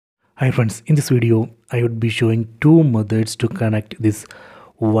Hi friends, in this video I would be showing two methods to connect this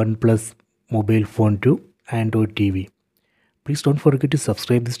OnePlus mobile phone to Android TV. Please don't forget to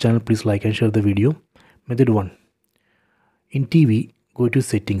subscribe this channel. Please like and share the video. Method 1. In TV, go to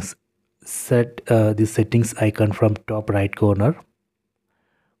settings. Set the settings icon from top right corner.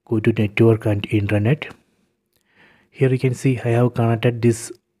 Go to network and internet. Here you can see I have connected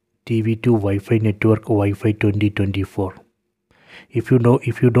this TV to Wi-Fi network Wi-Fi 2024. If you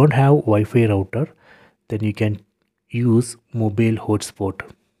don't have Wi-Fi router, then you can use mobile hotspot.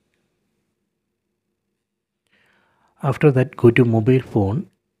 After that, go to mobile phone.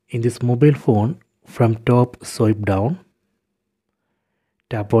 In this mobile phone, from top swipe down,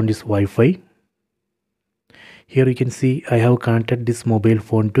 tap on this Wi-Fi. Here you can see I have connected this mobile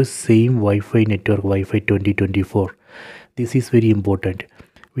phone to same Wi-Fi network Wi-Fi 2024. This is very important.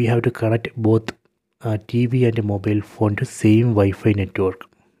 We have to connect both TV and a mobile phone to same Wi-Fi network.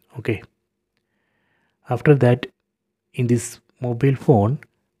 Okay. After that, in this mobile phone,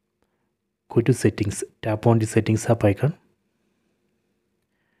 go to settings. Tap on the settings app icon.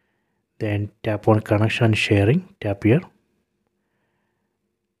 Then tap on connection and sharing. Tap here.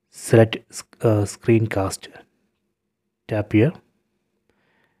 Select screencast. Tap here.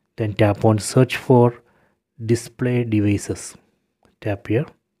 Then tap on search for display devices. Tap here.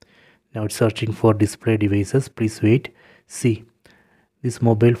 Now it's searching for display devices. Please wait. See, this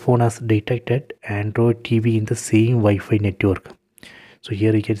mobile phone has detected Android TV in the same Wi-Fi network. So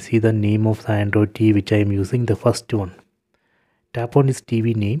here you can see the name of the Android TV which I am using, the first one. Tap on this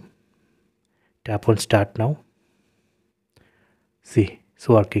TV name. Tap on start now. See, it's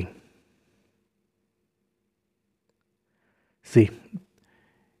working. See,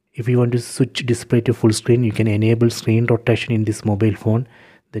 if you want to switch display to full screen, you can enable screen rotation in this mobile phone.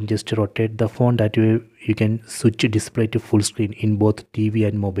 Then just rotate the phone. That way you can switch display to full screen in both TV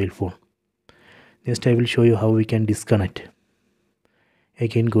and mobile phone. Next I will show you how we can disconnect.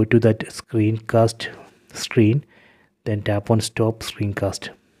 Again, go to that screencast screen, then tap on stop screencast.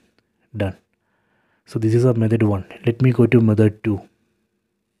 Done. So this is a method 1. Let me go to method 2.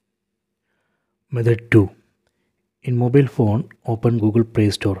 Method 2. In mobile phone, open Google Play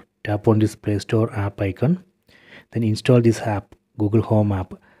Store. Tap on this Play Store app icon. Then install this app, Google Home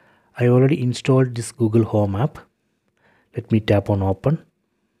app. I already installed this Google Home app. Let me tap on open.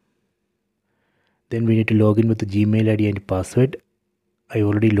 Then we need to log in with the Gmail ID and password. I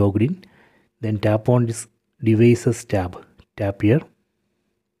already logged in. Then tap on this devices tab. Tap here.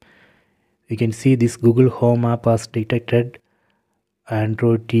 You can see this Google Home app has detected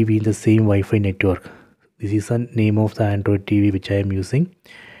Android TV in the same Wi-Fi network. This is the name of the Android TV which I am using.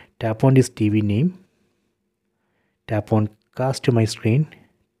 Tap on this TV name. Tap on cast to my screen.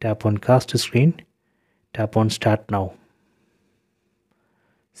 Tap on cast to screen. Tap on start now.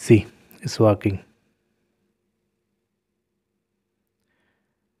 See, it's working.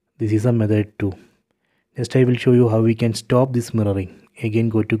 This is a method 2. Next I will show you how we can stop this mirroring. Again,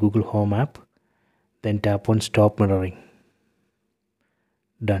 go to Google Home app. Then tap on stop mirroring.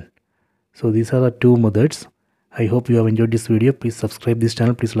 Done. So these are the two methods. I hope you have enjoyed this video. Please subscribe this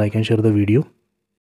channel. Please like and share the video.